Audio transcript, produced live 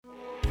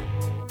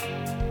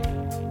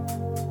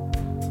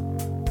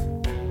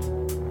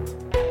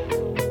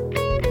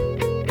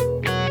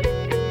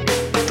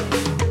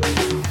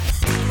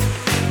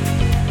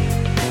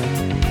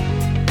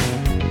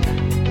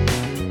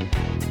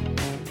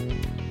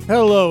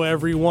Hello,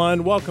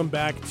 everyone. Welcome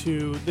back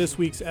to this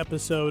week's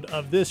episode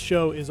of This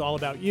Show is All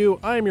About You.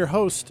 I am your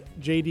host,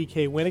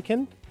 JDK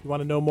Winnikin. If you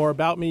want to know more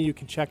about me, you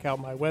can check out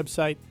my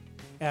website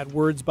at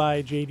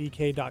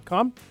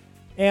wordsbyjdk.com.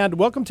 And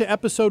welcome to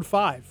episode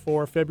 5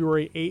 for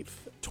February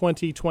 8th,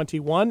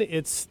 2021.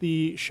 It's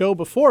the show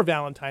before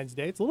Valentine's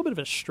Day. It's a little bit of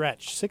a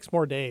stretch, 6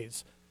 more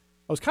days.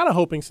 I was kind of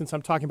hoping, since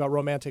I'm talking about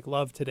romantic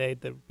love today,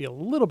 that it would be a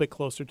little bit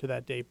closer to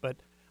that date, but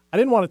I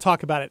didn't want to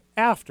talk about it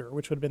after,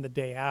 which would have been the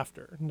day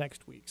after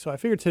next week. So I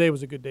figured today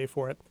was a good day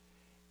for it.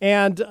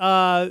 And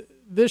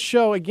this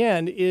show,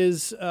 again,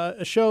 is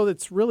a show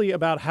that's really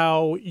about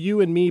how you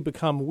and me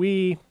become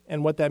we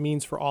and what that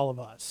means for all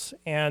of us.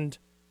 And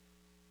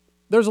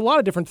there's a lot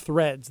of different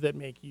threads that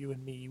make you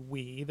and me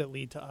we, that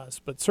lead to us.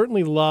 But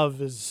certainly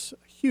love is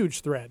a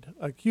huge thread,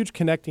 a huge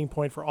connecting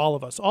point for all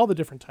of us, all the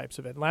different types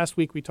of it. And last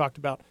week we talked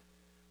about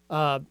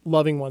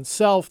loving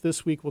oneself.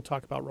 This week we'll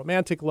talk about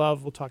romantic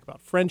love. We'll talk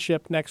about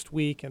friendship next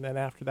week, and then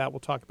after that we'll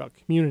talk about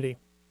community.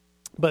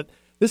 But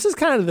this is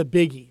kind of the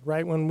biggie,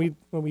 right? When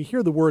we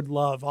hear the word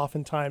love,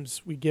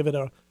 oftentimes we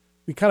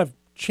kind of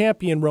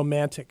champion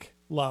romantic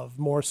love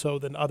more so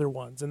than other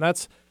ones, and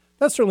that's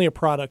certainly a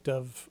product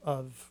of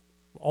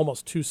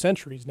almost 2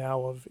 centuries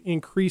now of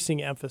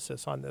increasing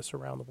emphasis on this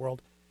around the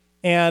world.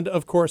 And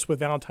of course, with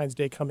Valentine's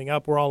Day coming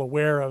up, we're all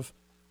aware of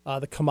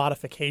the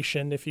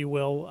commodification, if you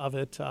will, of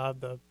it,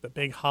 the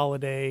big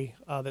holiday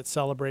that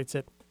celebrates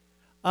it.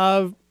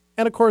 And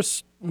of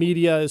course,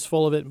 media is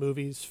full of it,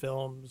 movies,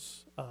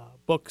 films,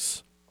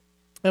 books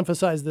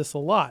emphasize this a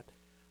lot.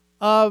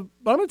 But I'm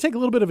going to take a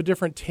little bit of a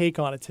different take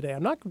on it today.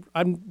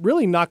 I'm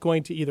really not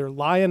going to either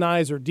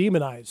lionize or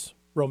demonize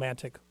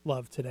romantic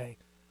love today.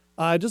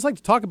 I'd just like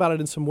to talk about it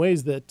in some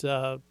ways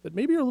that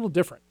maybe are a little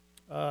different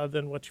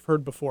than what you've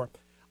heard before.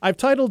 I've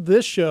titled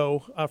this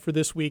show for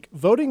this week,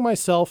 Voting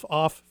Myself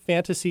Off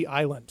Fantasy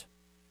Island.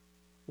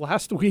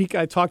 Last week,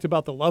 I talked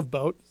about The Love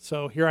Boat,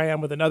 so here I am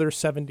with another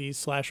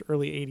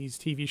 70s/early 80s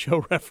TV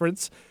show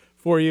reference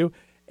for you.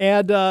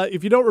 And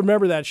if you don't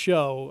remember that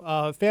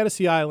show,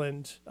 Fantasy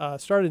Island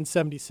started in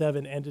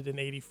 77, ended in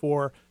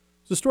 84.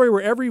 It's a story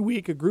where every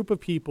week a group of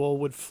people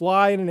would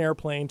fly in an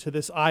airplane to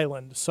this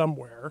island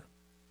somewhere.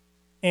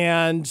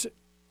 And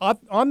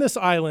on this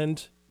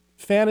island,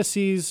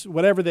 fantasies,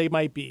 whatever they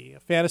might be, a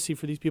fantasy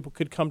for these people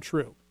could come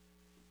true.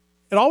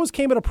 It always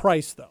came at a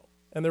price, though,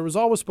 and there was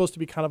always supposed to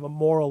be kind of a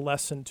moral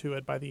lesson to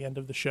it by the end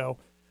of the show.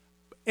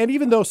 And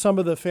even though some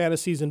of the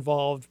fantasies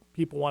involved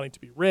people wanting to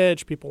be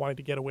rich, people wanting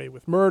to get away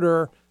with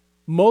murder,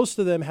 most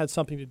of them had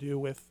something to do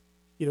with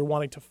either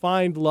wanting to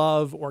find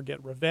love or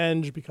get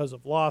revenge because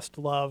of lost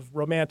love,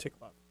 romantic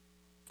love.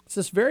 It's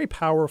this very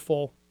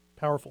powerful,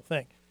 powerful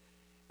thing.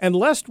 And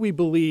lest we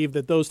believe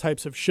that those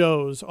types of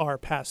shows are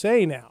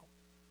passé now,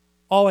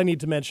 all I need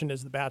to mention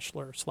is The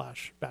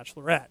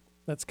Bachelor/Bachelorette.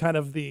 That's kind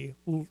of the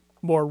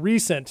more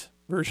recent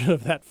version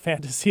of that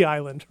fantasy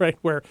island, right,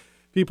 where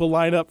people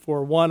line up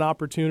for one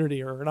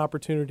opportunity or an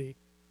opportunity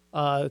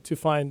to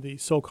find the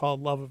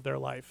so-called love of their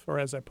life, or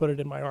as I put it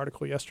in my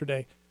article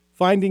yesterday,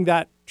 finding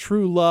that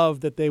true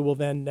love that they will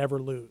then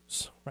never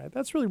lose, right?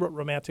 That's really what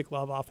romantic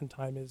love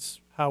oftentimes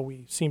is, how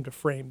we seem to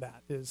frame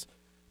that, is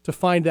to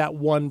find that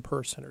one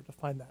person or to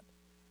find that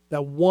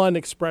one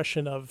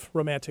expression of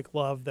romantic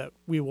love that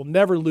we will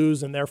never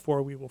lose, and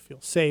therefore we will feel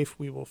safe,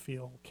 we will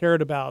feel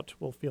cared about,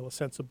 we'll feel a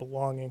sense of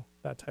belonging,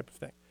 that type of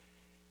thing.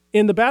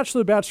 In The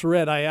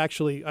Bachelor/Bachelorette,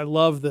 I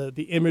love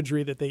the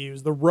imagery that they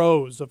use. The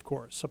rose, of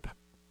course,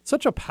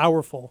 such a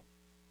powerful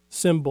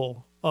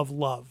symbol of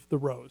love, the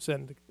rose.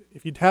 And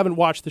if you haven't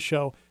watched the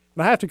show,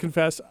 and I have to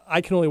confess,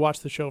 I can only watch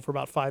the show for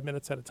about 5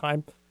 minutes at a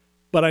time,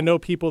 but I know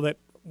people that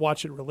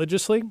watch it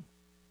religiously.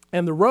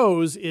 And the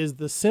rose is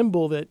the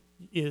symbol that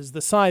is the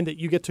sign that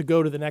you get to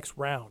go to the next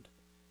round,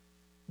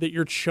 that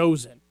you're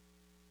chosen,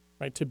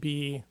 right, to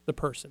be the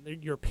person,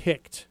 that you're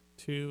picked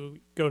to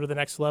go to the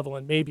next level,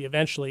 and maybe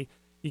eventually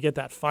you get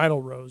that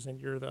final rose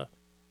and you're the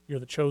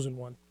chosen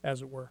one,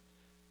 as it were.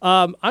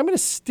 I'm going to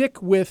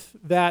stick with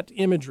that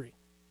imagery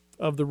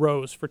of the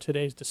rose for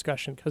today's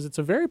discussion because it's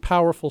a very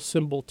powerful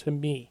symbol to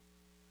me,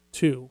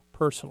 too,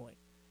 personally,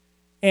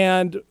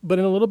 but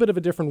in a little bit of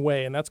a different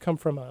way, and that's come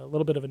from a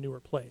little bit of a newer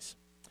place.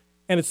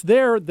 And it's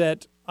there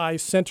that I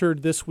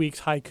centered this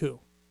week's haiku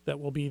that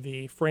will be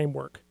the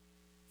framework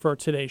for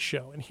today's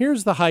show. And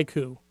here's the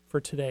haiku for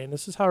today, and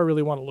this is how I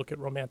really want to look at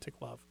romantic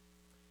love.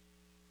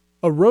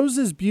 A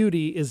rose's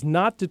beauty is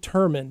not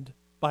determined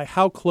by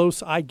how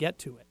close I get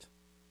to it.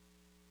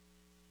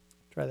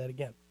 Try that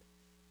again.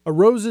 A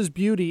rose's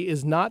beauty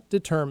is not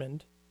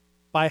determined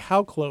by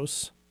how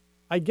close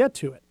I get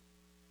to it.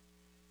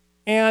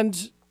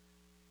 And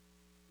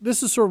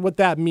this is sort of what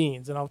that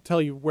means, and I'll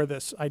tell you where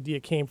this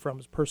idea came from,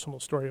 is a personal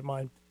story of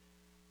mine.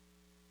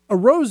 A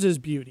rose's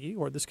beauty,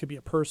 or this could be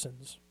a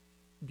person's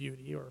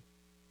beauty, or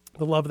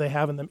the love they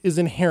have in them, is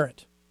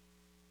inherent,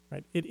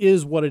 right? It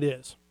is what it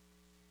is.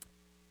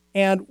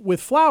 And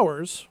with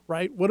flowers,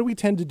 right, what do we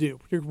tend to do?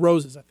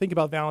 Roses. I think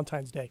about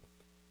Valentine's Day.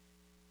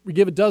 We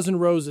give a dozen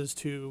roses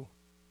to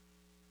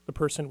the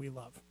person we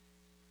love.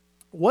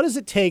 what does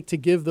it take to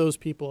give those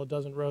people a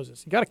dozen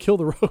roses? You got to kill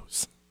the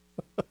rose,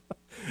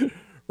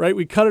 right?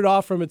 We cut it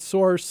off from its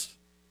source,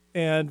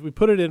 and we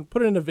put it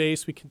in a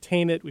vase. We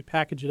contain it. We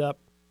package it up,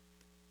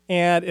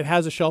 and it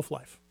has a shelf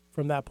life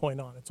from that point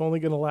on. It's only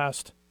going to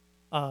last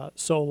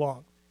so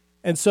long.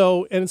 And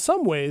so, and in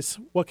some ways,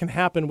 what can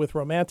happen with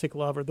romantic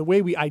love, or the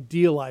way we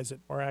idealize it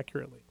more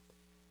accurately,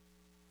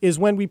 is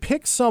when we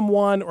pick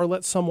someone or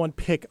let someone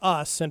pick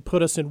us and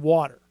put us in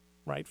water,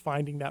 right?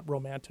 Finding that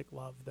romantic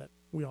love that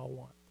we all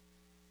want.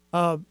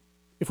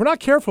 If we're not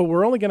careful,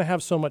 we're only going to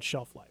have so much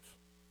shelf life.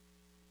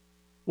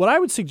 What I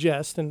would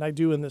suggest, and I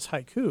do in this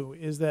haiku,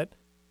 is that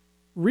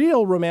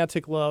real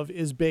romantic love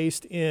is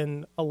based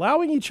in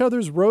allowing each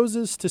other's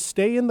roses to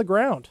stay in the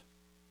ground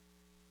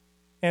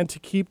and to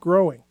keep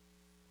growing.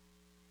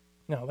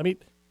 Now,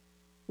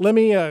 let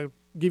me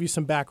give you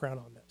some background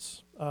on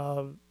this.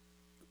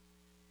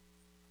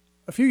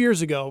 A few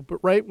years ago, but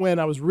right when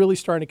I was really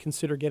starting to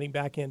consider getting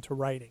back into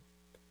writing,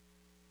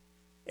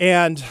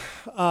 and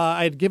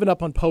I had given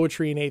up on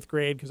poetry in 8th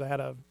grade because I had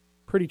a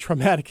pretty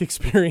traumatic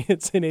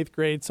experience in 8th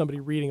grade, somebody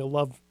reading a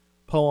love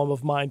poem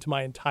of mine to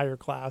my entire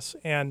class,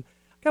 and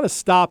I kind of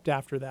stopped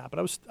after that. But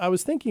I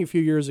was thinking a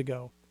few years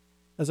ago,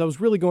 as I was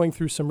really going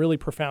through some really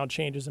profound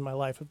changes in my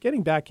life, of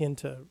getting back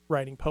into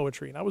writing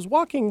poetry. And I was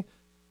walking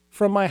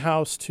from my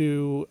house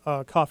to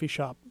a coffee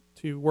shop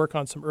to work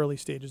on some early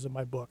stages of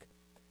my book.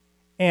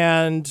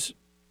 And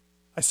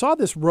I saw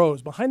this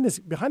rose behind this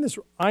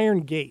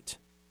iron gate.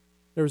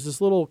 There was this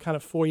little kind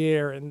of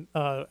foyer and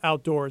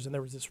outdoors, and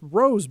there was this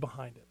rose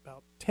behind it,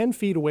 about 10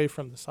 feet away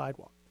from the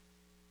sidewalk.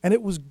 And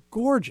it was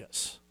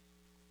gorgeous.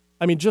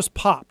 I mean, just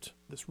popped.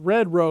 This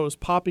red rose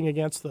popping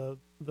against the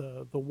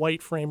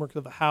white framework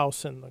of the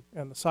house and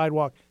the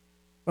sidewalk.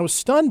 I was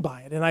stunned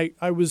by it, and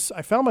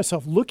I found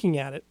myself looking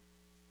at it,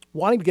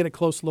 wanting to get a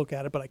close look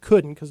at it, but I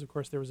couldn't because, of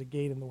course, there was a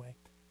gate in the way.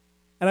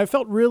 And I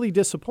felt really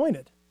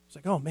disappointed. I was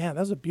like, oh, man,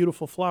 that's a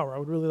beautiful flower. I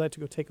would really like to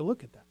go take a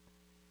look at that.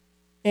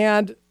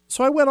 And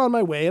so I went on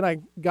my way, and I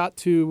got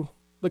to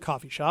the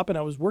coffee shop, and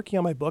I was working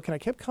on my book, and I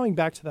kept coming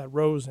back to that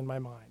rose in my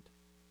mind.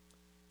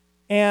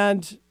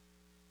 And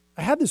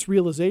I had this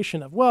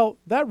realization of, well,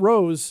 that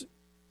rose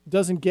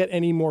doesn't get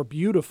any more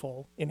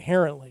beautiful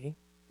inherently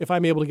if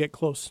I'm able to get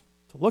close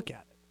to look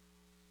at it.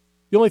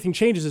 The only thing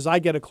changes is I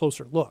get a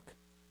closer look.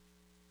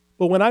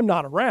 But when I'm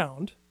not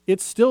around,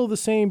 it's still the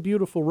same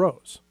beautiful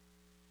rose.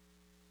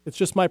 It's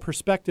just my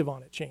perspective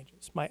on it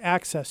changes. My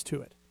access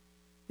to it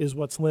is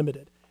what's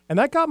limited. And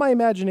that got my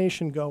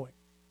imagination going.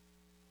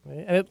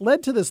 Right? And it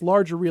led to this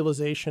larger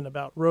realization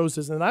about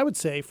roses, and I would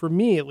say, for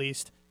me at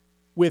least,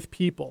 with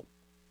people.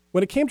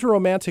 When it came to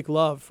romantic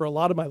love for a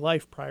lot of my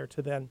life prior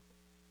to then,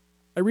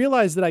 I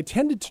realized that I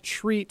tended to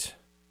treat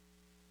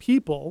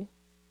people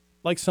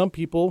like some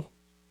people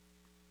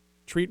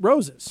treat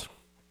roses.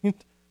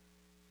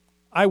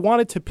 I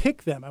wanted to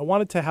pick them. I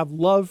wanted to have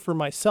love for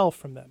myself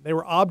from them. They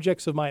were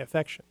objects of my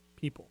affection,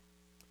 people.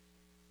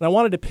 And I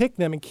wanted to pick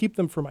them and keep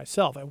them for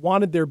myself. I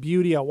wanted their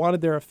beauty. I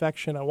wanted their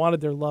affection. I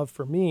wanted their love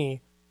for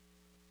me.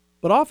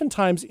 But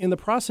oftentimes, in the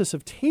process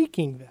of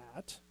taking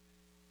that,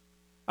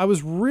 I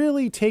was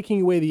really taking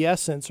away the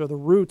essence or the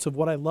roots of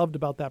what I loved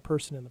about that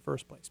person in the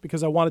first place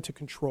because I wanted to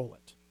control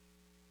it.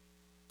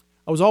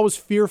 I was always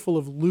fearful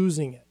of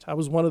losing it. I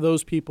was one of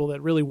those people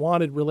that really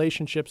wanted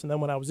relationships, and then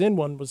when I was in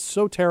one, was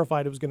so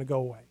terrified it was going to go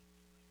away.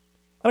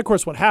 And of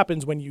course, what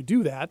happens when you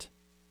do that,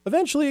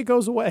 eventually it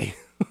goes away,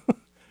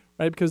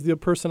 right? Because the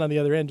person on the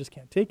other end just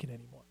can't take it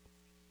anymore.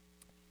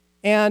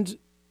 And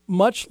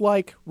much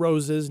like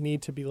roses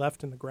need to be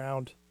left in the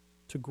ground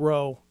to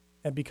grow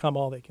and become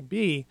all they can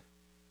be,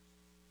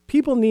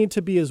 people need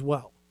to be as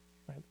well.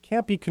 Right? They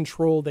can't be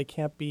controlled. They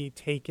can't be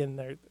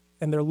taken.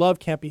 And their love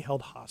can't be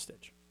held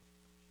hostage.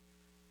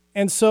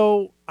 And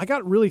so I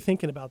got really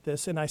thinking about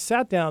this, and I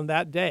sat down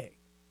that day,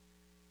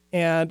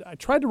 and I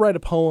tried to write a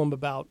poem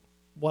about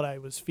what I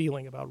was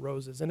feeling about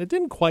roses, and it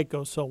didn't quite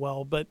go so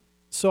well, but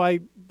so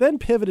I then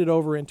pivoted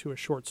over into a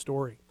short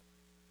story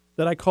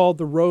that I called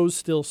The Rose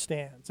Still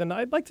Stands. And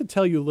I'd like to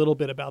tell you a little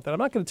bit about that. I'm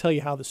not going to tell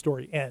you how the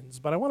story ends,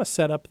 but I want to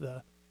set up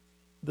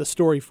the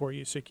story for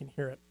you so you can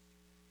hear it.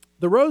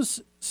 The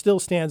Rose Still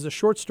Stands, a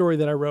short story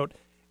that I wrote,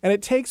 and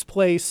it takes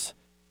place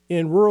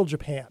in rural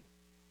Japan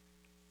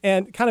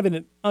and kind of in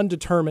an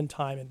undetermined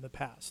time in the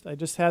past. I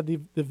just had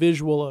the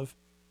visual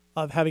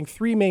of having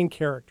three main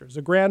characters,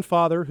 a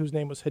grandfather whose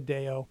name was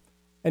Hideo,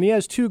 and he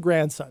has two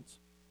grandsons.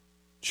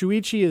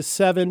 Chuichi is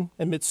 7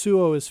 and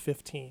Mitsuo is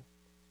 15.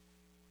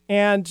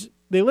 And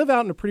they live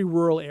out in a pretty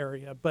rural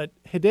area, but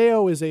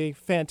Hideo is a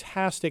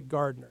fantastic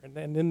gardener.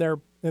 And in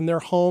their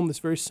home, this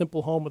very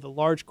simple home with a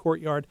large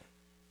courtyard,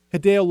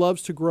 Hideo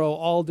loves to grow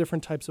all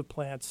different types of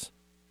plants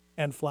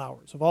and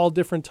flowers of all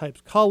different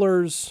types,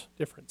 colors,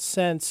 different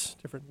scents,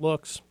 different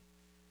looks.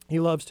 He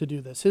loves to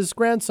do this. His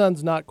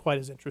grandson's not quite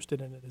as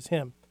interested in it as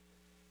him.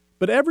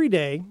 But every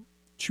day,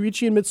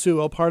 Chuichi and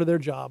Mitsuo, part of their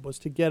job was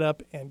to get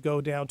up and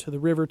go down to the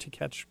river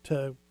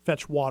to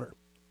fetch water,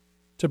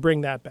 to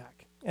bring that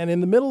back. And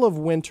in the middle of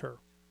winter,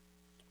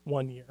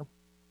 one year,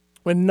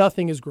 when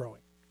nothing is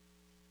growing,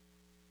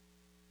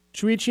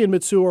 Shuichi and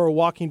Mitsuo are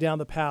walking down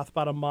the path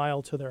about a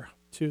mile to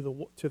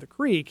the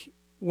creek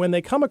when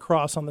they come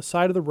across on the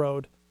side of the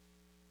road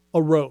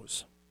a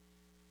rose,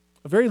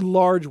 a very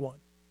large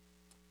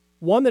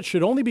one that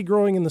should only be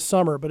growing in the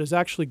summer but is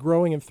actually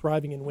growing and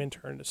thriving in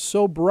winter and is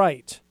so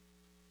bright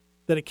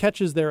that it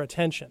catches their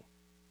attention.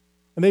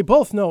 And they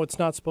both know it's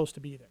not supposed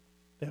to be there.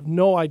 They have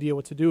no idea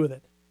what to do with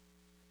it.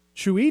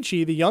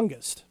 Shuichi, the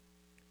youngest,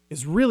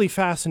 is really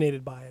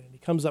fascinated by it, and he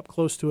comes up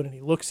close to it and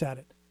he looks at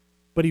it,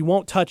 but he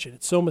won't touch it.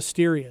 It's so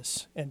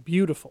mysterious and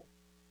beautiful.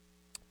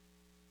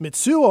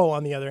 Mitsuo,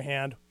 on the other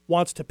hand,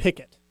 wants to pick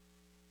it.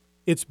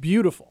 It's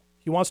beautiful.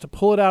 He wants to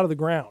pull it out of the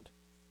ground,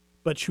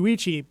 but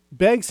Shuichi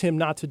begs him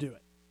not to do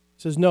it.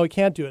 He says, no, he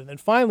can't do it. And then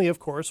finally, of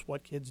course,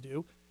 what kids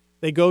do,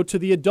 they go to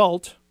the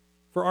adult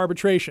for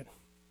arbitration.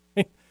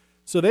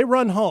 So they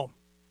run home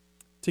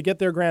to get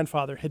their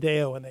grandfather,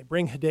 Hideo, and they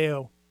bring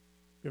Hideo,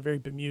 a very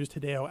bemused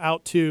Hideo,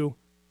 out to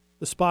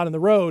the spot in the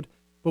road.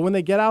 But when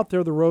they get out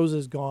there, the rose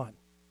is gone.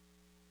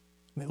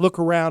 And they look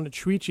around, and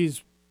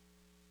Shuichi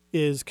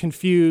is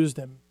confused,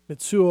 and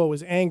Mitsuo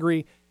is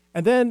angry.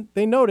 And then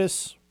they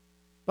notice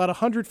about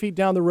 100 feet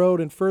down the road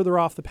and further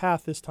off the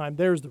path this time,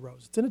 there's the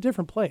rose. It's in a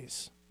different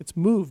place. It's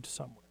moved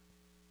somewhere.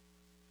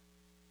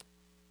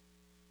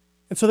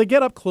 And so they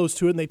get up close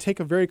to it, and they take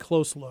a very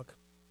close look.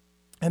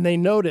 And they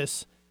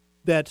notice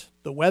that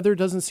the weather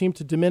doesn't seem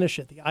to diminish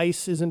it. The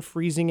ice isn't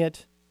freezing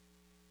it.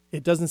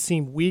 It doesn't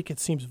seem weak. It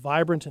seems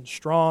vibrant and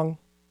strong.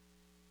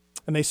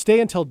 And they stay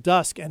until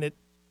dusk, and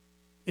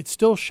it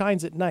still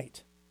shines at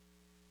night.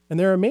 And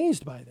they're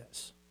amazed by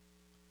this.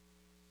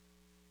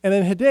 And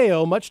then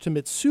Hideo, much to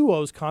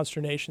Mitsuo's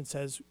consternation,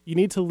 says, you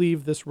need to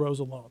leave this rose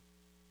alone.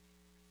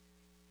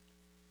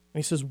 And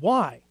he says,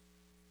 why?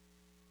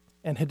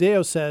 And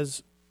Hideo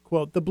says,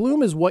 quote, the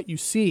bloom is what you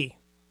see,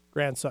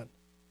 grandson.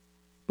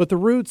 But the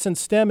roots and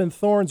stem and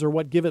thorns are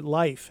what give it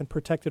life and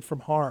protect it from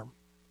harm.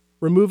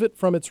 Remove it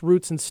from its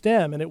roots and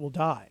stem, and it will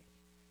die.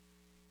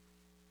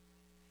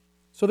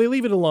 So they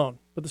leave it alone,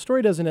 but the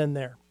story doesn't end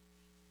there.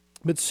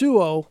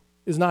 Mitsuo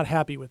is not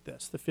happy with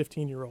this, the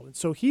 15-year-old, and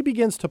so he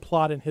begins to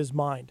plot in his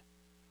mind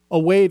a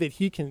way that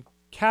he can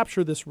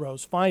capture this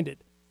rose, find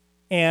it,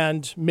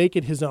 and make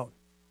it his own.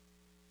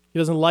 He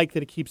doesn't like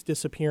that it keeps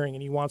disappearing,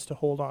 and he wants to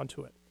hold on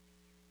to it.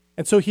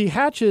 And so he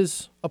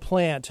hatches a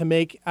plan to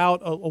make out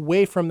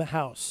away from the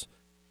house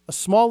a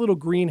small little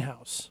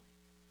greenhouse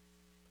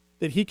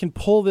that he can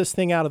pull this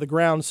thing out of the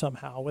ground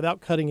somehow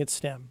without cutting its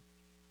stem,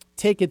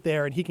 take it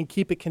there, and he can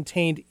keep it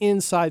contained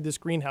inside this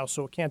greenhouse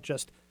so it can't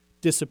just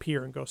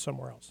disappear and go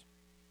somewhere else.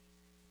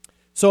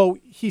 So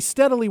he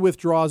steadily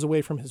withdraws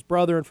away from his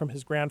brother and from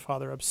his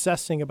grandfather,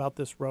 obsessing about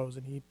this rose,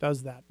 and he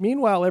does that.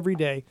 Meanwhile, every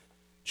day,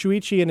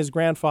 Shuichi and his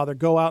grandfather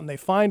go out and they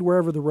find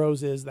wherever the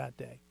rose is that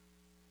day.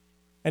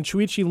 And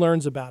Shuichi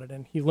learns about it,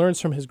 and he learns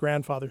from his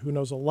grandfather, who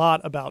knows a lot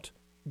about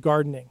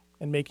gardening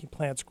and making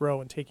plants grow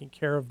and taking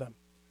care of them.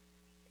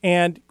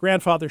 And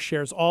grandfather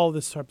shares all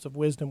this types of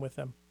wisdom with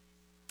them.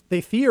 They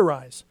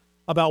theorize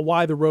about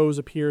why the rose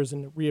appears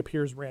and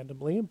reappears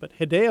randomly, but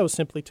Hideo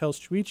simply tells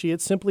Shuichi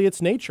it's simply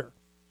its nature.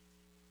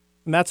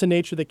 And that's a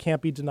nature that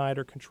can't be denied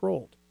or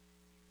controlled.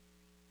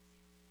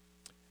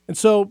 And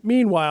so,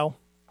 meanwhile,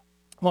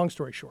 long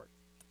story short,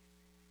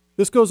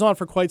 this goes on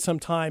for quite some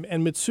time,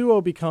 and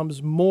Mitsuo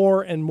becomes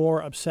more and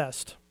more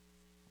obsessed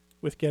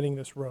with getting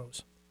this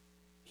rose.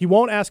 He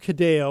won't ask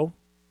Hideo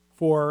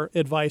for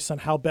advice on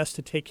how best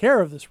to take care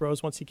of this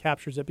rose once he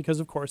captures it, because,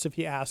 of course, if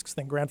he asks,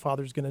 then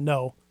grandfather's going to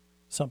know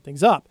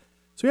something's up.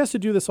 So he has to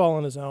do this all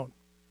on his own.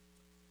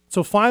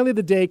 So finally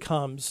the day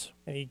comes,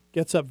 and he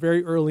gets up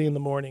very early in the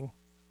morning,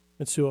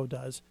 Mitsuo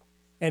does,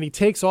 and he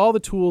takes all the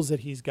tools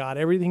that he's got,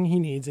 everything he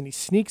needs, and he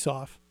sneaks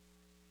off.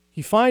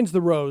 He finds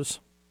the rose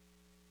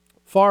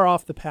far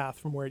off the path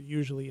from where it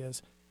usually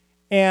is.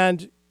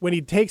 And when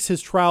he takes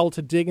his trowel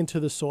to dig into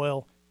the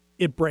soil,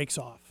 it breaks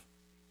off.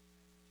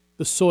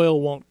 The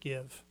soil won't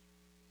give.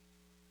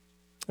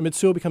 And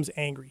Mitsuo becomes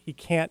angry. He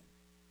can't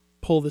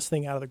pull this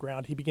thing out of the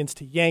ground. He begins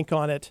to yank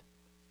on it.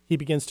 He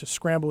begins to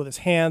scramble with his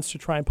hands to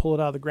try and pull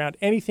it out of the ground,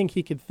 anything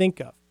he could think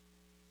of.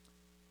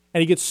 And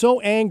he gets so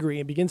angry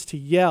and begins to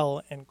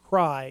yell and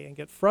cry and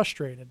get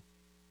frustrated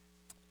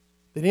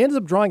that he ends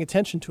up drawing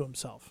attention to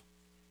himself.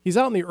 He's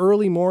out in the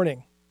early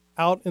morning,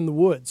 out in the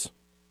woods,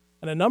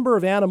 and a number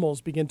of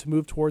animals begin to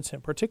move towards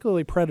him,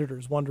 particularly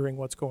predators wondering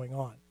what's going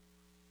on.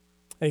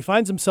 And he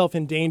finds himself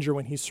in danger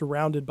when he's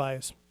surrounded by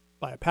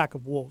a pack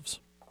of wolves.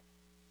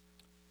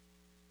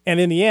 And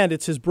in the end,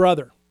 it's his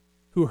brother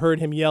who heard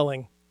him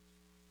yelling,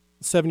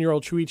 the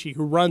 7-year-old Shuichi,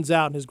 who runs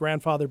out and his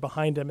grandfather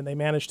behind him, and they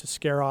manage to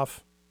scare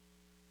off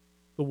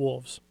the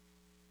wolves.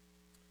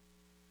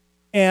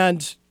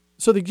 And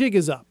so the jig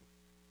is up,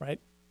 right?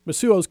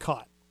 Mitsuo's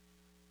caught.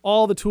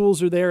 All the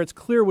tools are there. It's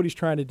clear what he's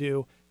trying to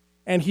do.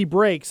 And he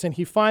breaks, and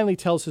he finally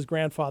tells his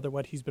grandfather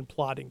what he's been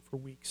plotting for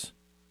weeks.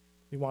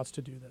 He wants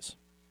to do this.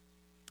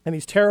 And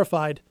he's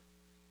terrified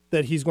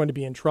that he's going to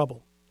be in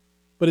trouble.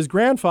 But his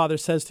grandfather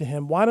says to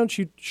him, why don't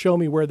you show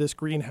me where this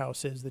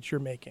greenhouse is that you're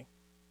making?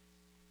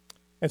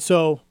 And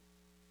so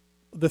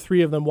the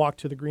three of them walk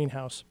to the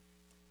greenhouse.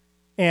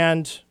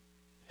 And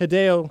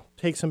Hideo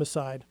takes him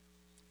aside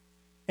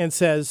and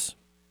says,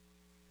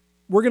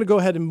 we're going to go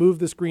ahead and move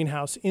this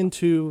greenhouse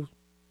into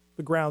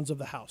the grounds of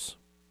the house.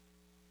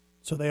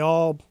 So they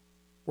all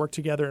work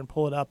together and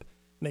pull it up,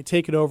 and they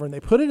take it over, and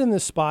they put it in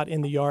this spot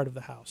in the yard of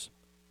the house.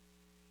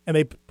 And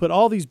they put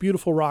all these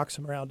beautiful rocks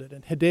around it,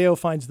 and Hideo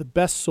finds the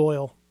best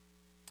soil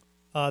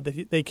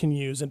that they can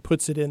use and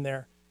puts it in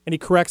there. And he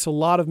corrects a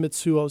lot of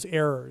Mitsuo's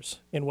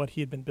errors in what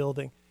he had been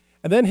building.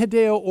 And then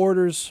Hideo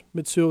orders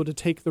Mitsuo to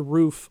take the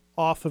roof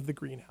off of the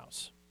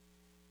greenhouse.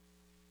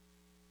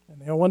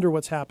 And they wonder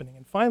what's happening.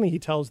 And finally he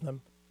tells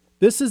them,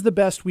 this is the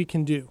best we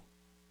can do,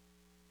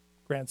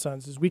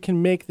 grandsons, is we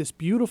can make this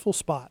beautiful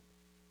spot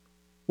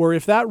where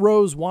if that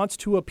rose wants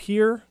to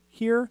appear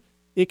here,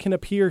 it can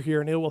appear here,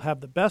 and it will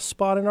have the best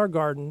spot in our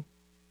garden,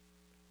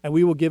 and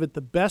we will give it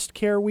the best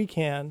care we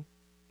can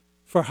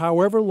for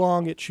however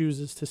long it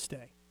chooses to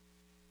stay.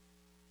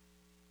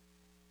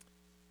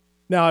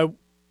 Now,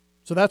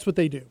 so that's what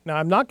they do. Now,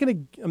 I'm not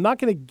going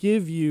to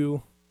give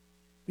you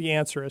the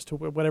answer as to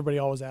what everybody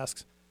always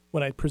asks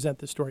when I present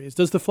this story is,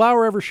 does the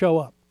flower ever show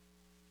up?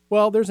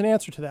 Well, there's an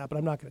answer to that, but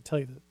I'm not going to tell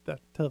you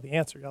the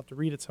answer. You'll have to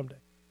read it someday.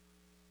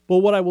 But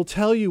what I will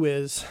tell you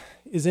is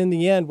in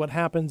the end, what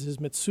happens is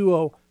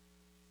Mitsuo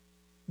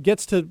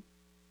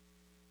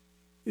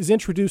is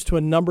introduced to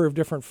a number of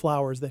different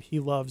flowers that he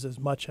loves as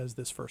much as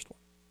this first one.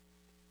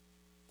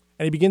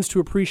 And he begins to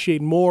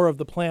appreciate more of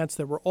the plants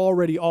that were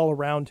already all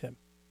around him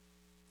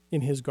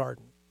in his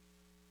garden.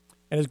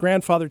 And his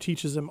grandfather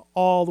teaches him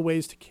all the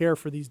ways to care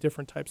for these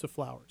different types of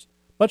flowers,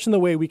 much in the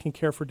way we can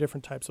care for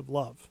different types of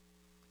love.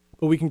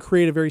 But we can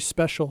create a very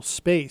special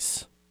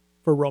space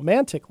for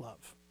romantic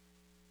love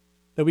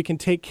that we can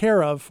take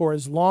care of for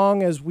as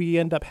long as we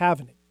end up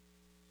having it.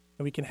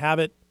 And we can have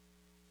it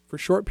for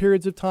short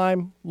periods of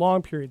time,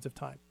 long periods of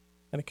time.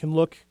 And it can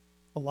look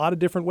a lot of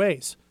different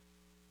ways.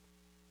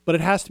 But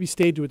it has to be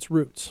stayed to its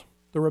roots.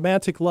 The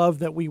romantic love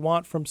that we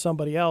want from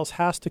somebody else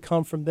has to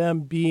come from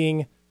them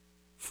being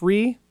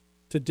free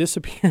to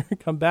disappear,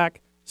 come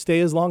back, stay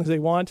as long as they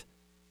want.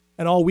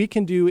 And all we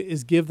can do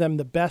is give them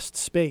the best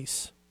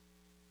space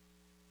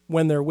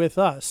when they're with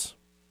us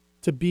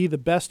to be the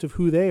best of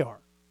who they are.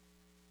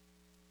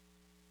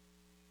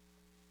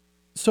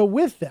 So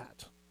with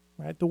that,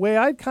 right, the way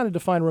I kind of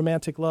define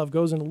romantic love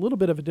goes in a little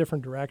bit of a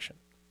different direction.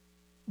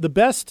 The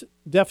best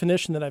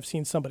definition that I've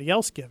seen somebody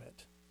else give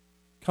it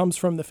comes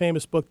from the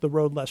famous book, The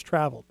Road Less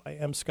Traveled by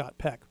M. Scott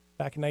Peck,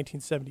 back in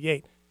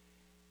 1978.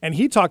 And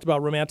he talked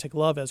about romantic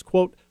love as,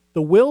 quote,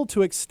 the will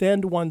to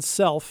extend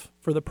oneself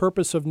for the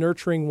purpose of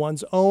nurturing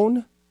one's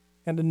own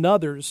and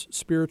another's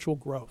spiritual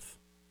growth.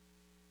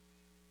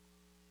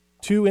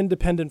 Two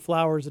independent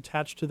flowers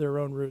attached to their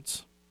own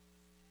roots.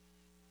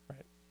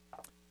 Right.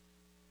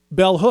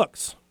 Bell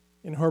Hooks,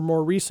 in her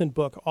more recent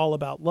book, All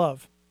About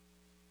Love,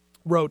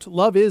 wrote,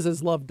 love is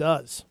as love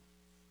does.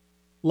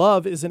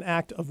 Love is an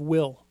act of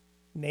will,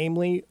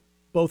 namely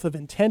both of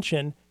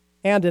intention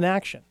and an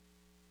action.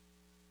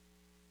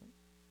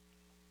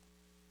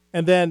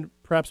 And then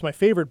perhaps my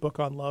favorite book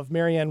on love,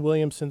 Marianne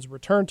Williamson's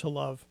Return to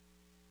Love,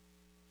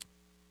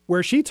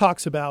 where she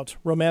talks about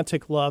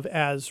romantic love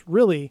as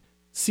really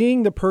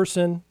seeing the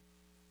person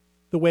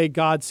the way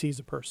God sees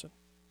a person.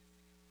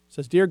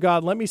 Says, dear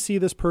God, let me see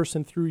this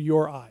person through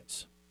your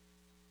eyes.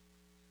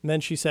 And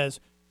then she says,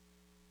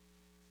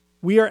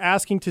 we are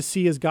asking to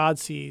see as God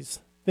sees,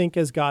 think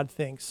as God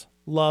thinks,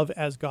 love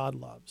as God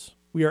loves.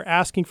 We are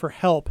asking for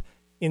help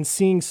in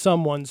seeing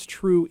someone's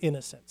true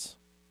innocence.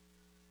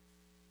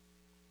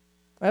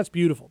 That's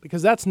beautiful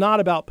because that's not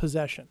about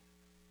possession.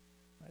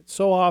 Right?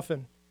 So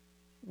often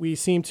we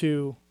seem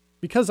to,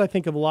 because I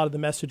think of a lot of the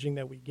messaging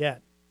that we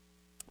get,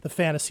 the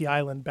fantasy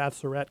island,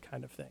 bachelorette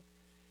kind of thing,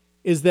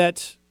 is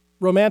that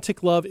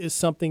romantic love is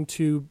something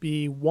to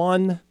be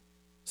won,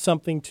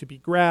 something to be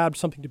grabbed,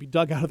 something to be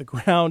dug out of the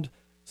ground,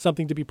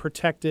 something to be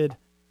protected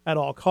at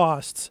all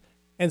costs,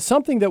 and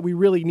something that we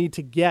really need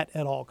to get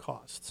at all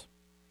costs.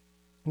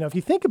 Now, if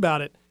you think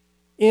about it,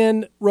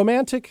 in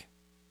romantic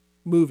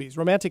movies,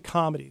 romantic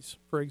comedies,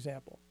 for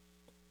example,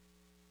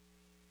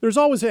 there's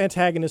always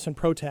antagonists and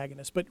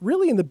protagonists, but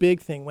really in the big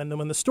thing, when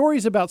the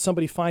story's about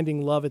somebody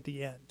finding love at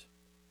the end,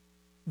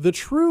 the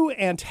true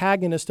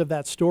antagonist of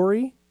that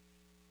story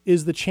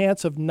is the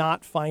chance of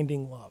not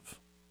finding love.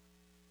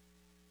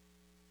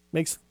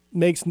 Makes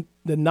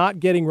the not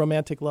getting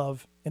romantic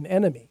love an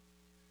enemy.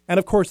 And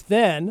of course,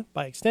 then,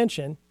 by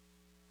extension,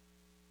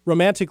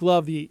 romantic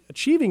love, the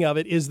achieving of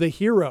it, is the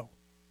hero.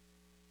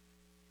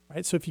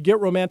 Right? So if you get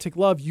romantic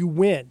love, you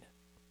win.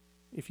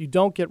 If you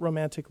don't get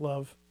romantic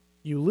love,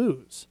 you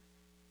lose.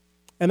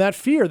 And that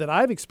fear that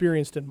I've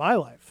experienced in my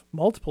life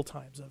multiple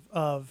times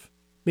of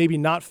maybe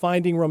not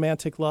finding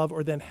romantic love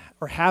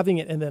or having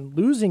it and then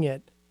losing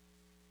it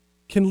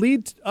can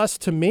lead us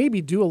to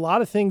maybe do a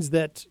lot of things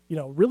that,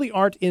 really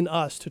aren't in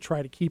us to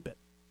try to keep it.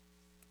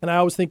 And I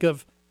always think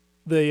of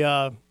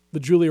the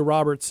Julia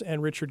Roberts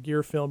and Richard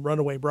Gere film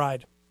Runaway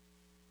Bride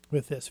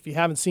with this. If you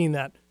haven't seen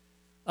that,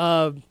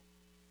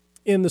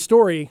 in the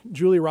story,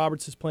 Julia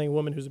Roberts is playing a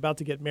woman who's about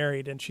to get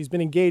married, and she's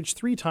been engaged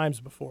 3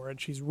 times before,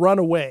 and she's run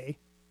away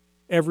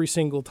every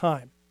single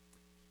time.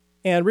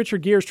 And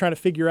Richard Gere's trying to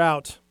figure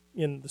out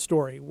in the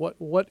story,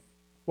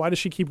 why does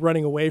she keep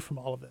running away from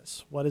all of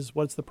this?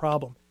 What's the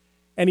problem?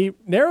 And he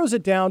narrows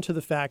it down to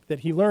the fact that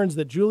he learns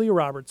that Julia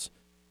Roberts,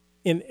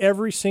 in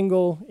every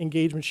single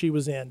engagement she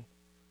was in,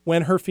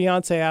 when her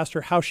fiancé asked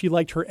her how she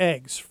liked her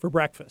eggs for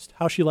breakfast,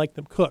 how she liked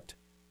them cooked,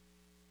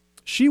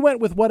 she went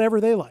with whatever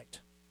they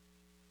liked.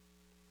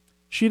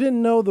 She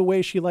didn't know the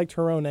way she liked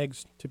her own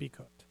eggs to be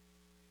cooked.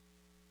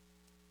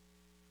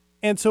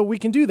 And so we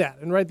can do that.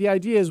 And right, the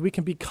idea is we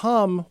can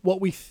become what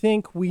we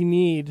think we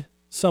need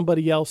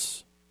somebody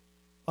else,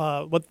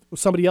 what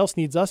somebody else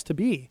needs us to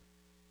be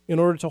in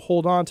order to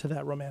hold on to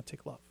that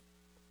romantic love.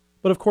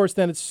 But of course,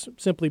 then it's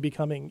simply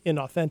becoming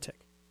inauthentic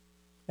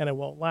and it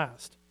won't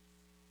last.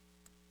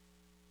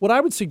 What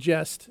I would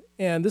suggest,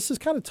 and this is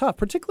kind of tough,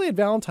 particularly at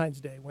Valentine's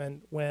Day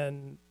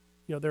when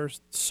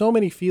there's so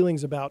many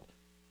feelings about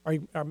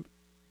are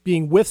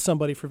being with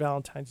somebody for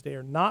Valentine's Day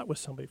or not with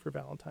somebody for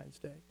Valentine's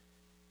Day.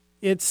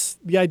 It's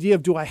the idea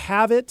of, do I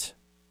have it?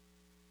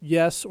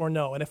 Yes or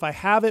no. And if I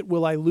have it,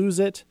 will I lose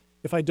it?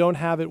 If I don't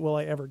have it, will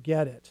I ever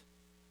get it?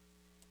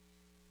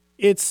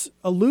 It's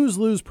a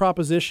lose-lose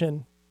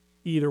proposition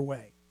either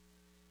way.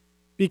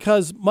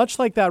 Because much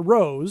like that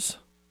rose,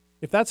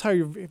 if that's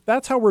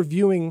how we're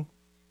viewing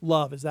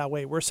love is that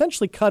way, we're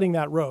essentially cutting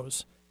that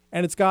rose,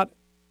 and it's got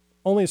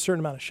only a certain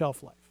amount of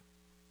shelf life.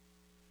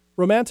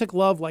 Romantic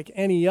love, like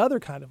any other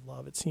kind of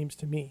love, it seems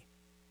to me,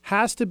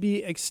 has to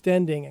be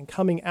extending and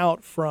coming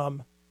out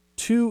from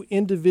two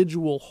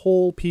individual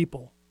whole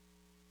people,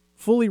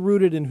 fully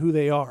rooted in who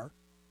they are,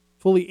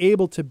 fully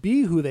able to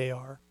be who they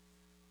are,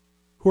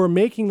 who are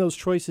making those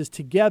choices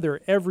together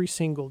every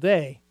single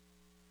day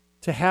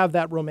to have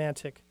that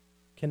romantic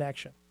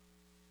connection.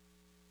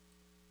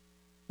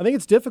 I think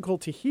it's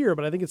difficult to hear,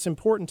 but I think it's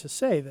important to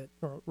say that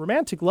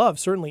romantic love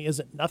certainly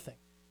isn't nothing.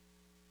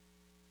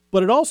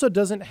 But it also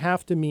doesn't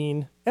have to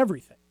mean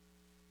everything.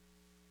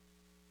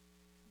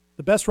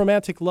 The best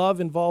romantic love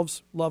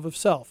involves love of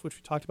self, which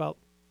we talked about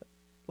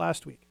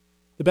last week.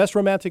 The best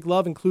romantic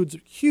love includes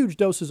huge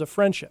doses of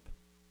friendship.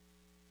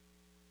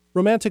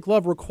 Romantic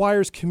love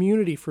requires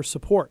community for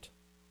support.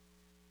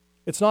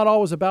 It's not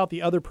always about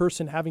the other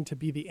person having to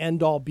be the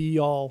end-all,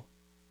 be-all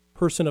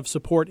person of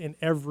support in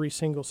every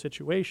single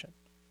situation.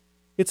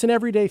 It's an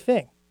everyday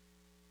thing.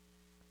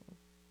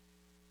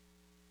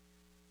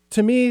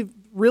 To me,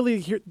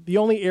 really, the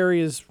only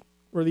areas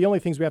or the only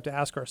things we have to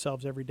ask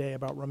ourselves every day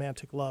about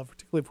romantic love,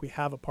 particularly if we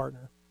have a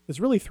partner, is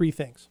really three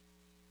things.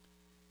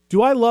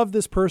 Do I love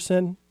this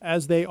person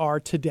as they are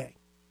today?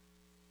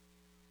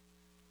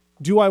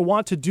 Do I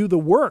want to do the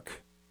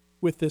work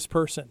with this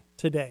person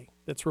today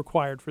that's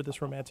required for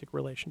this romantic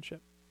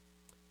relationship?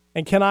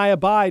 And can I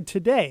abide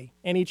today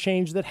any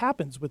change that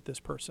happens with this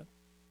person?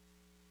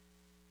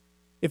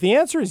 If the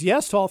answer is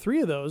yes to all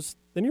three of those,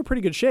 then you're in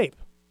pretty good shape.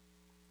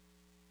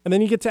 And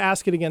then you get to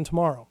ask it again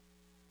tomorrow,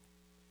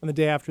 and the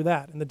day after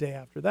that, and the day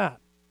after that.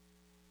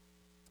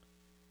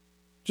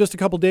 Just a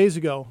couple days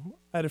ago,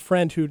 I had a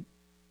friend who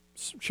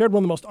shared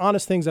one of the most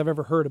honest things I've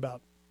ever heard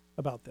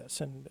about this.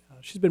 And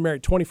she's been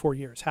married 24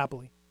 years,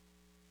 happily.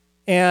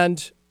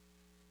 And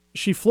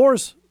she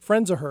floors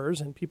friends of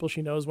hers and people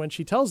she knows when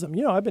she tells them,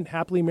 I've been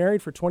happily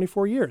married for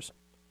 24 years.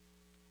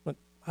 But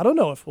I don't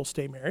know if we'll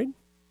stay married.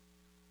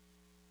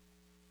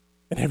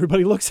 And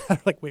everybody looks at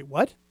her like, wait,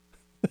 what?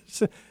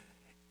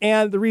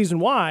 And the reason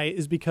why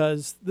is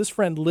because this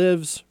friend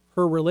lives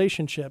her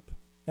relationship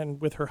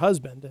and with her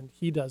husband, and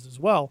he does as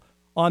well,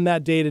 on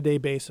that day-to-day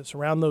basis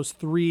around those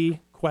three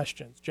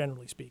questions,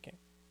 generally speaking.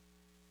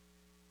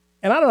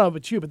 And I don't know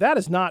about you, but that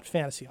is not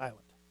Fantasy Island.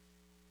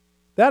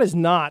 That is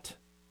not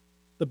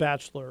The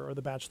Bachelor or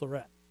The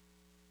Bachelorette.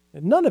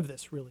 And none of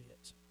this really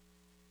is.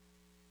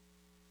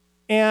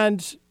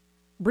 And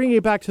bringing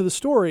it back to the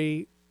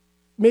story,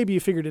 maybe you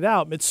figured it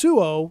out.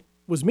 Mitsuo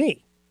was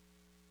me.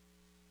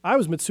 I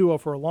was Mitsuo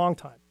for a long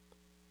time.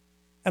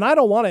 And I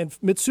don't want to,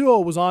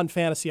 Mitsuo was on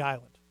Fantasy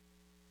Island,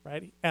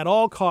 right? At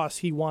all costs,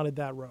 he wanted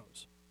that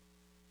rose.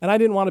 And I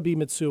didn't want to be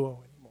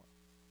Mitsuo anymore.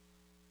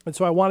 And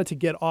so I wanted to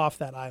get off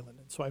that island.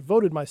 And so I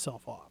voted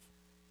myself off.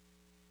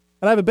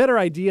 And I have a better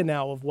idea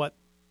now of what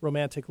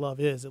romantic love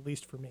is, at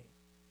least for me.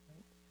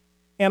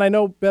 And I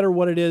know better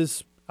what it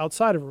is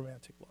outside of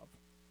romantic love.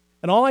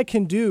 And all I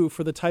can do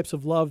for the types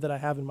of love that I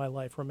have in my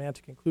life,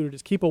 romantic included,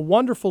 is keep a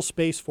wonderful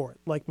space for it,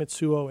 like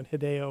Mitsuo and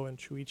Hideo and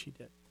Shuichi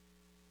did.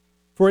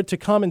 For it to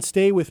come and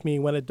stay with me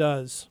when it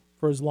does,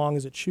 for as long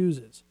as it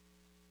chooses.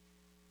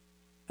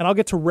 And I'll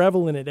get to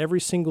revel in it every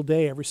single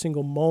day, every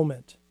single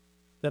moment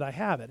that I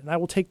have it. And I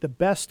will take the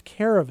best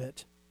care of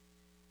it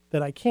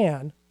that I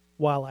can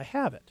while I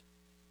have it.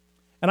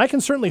 And I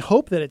can certainly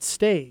hope that it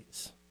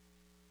stays,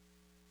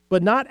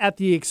 but not at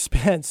the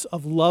expense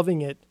of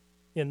loving it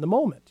in the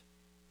moment.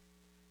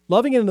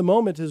 Loving it in the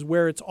moment is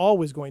where it's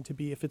always going to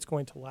be if it's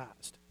going to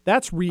last.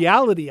 That's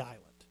Reality Island.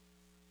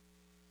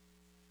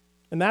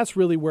 And that's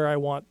really where I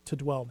want to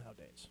dwell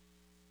nowadays.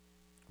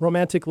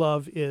 Romantic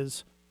love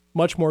is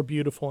much more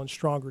beautiful and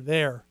stronger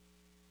there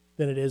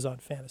than it is on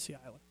Fantasy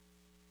Island.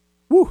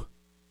 Woo!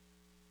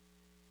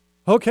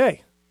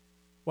 Okay.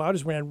 Well, I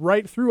just ran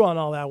right through on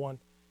all that one.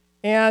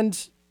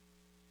 And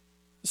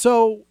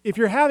so if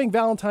you're having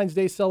Valentine's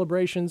Day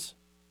celebrations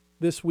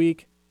this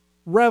week,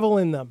 revel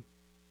in them.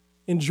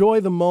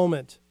 Enjoy the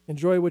moment.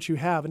 Enjoy what you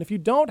have. And if you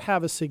don't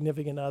have a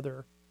significant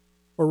other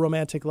or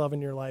romantic love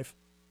in your life,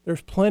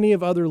 there's plenty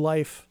of other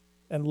life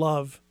and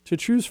love to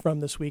choose from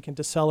this week and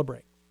to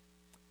celebrate.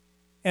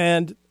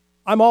 And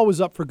I'm always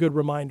up for good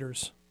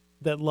reminders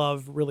that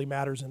love really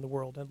matters in the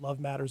world and love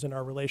matters in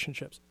our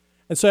relationships.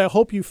 And so I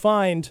hope you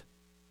find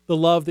the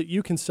love that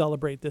you can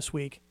celebrate this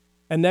week.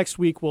 And next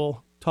week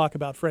we'll talk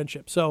about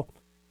friendship. So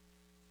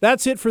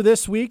that's it for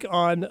this week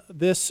on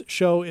This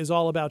Show Is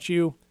All About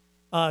You.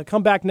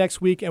 Come back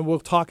next week and we'll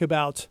talk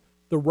about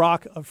the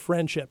rock of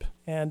friendship.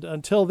 And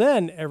until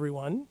then,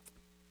 everyone,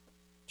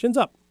 chins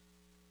up.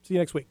 See you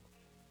next week.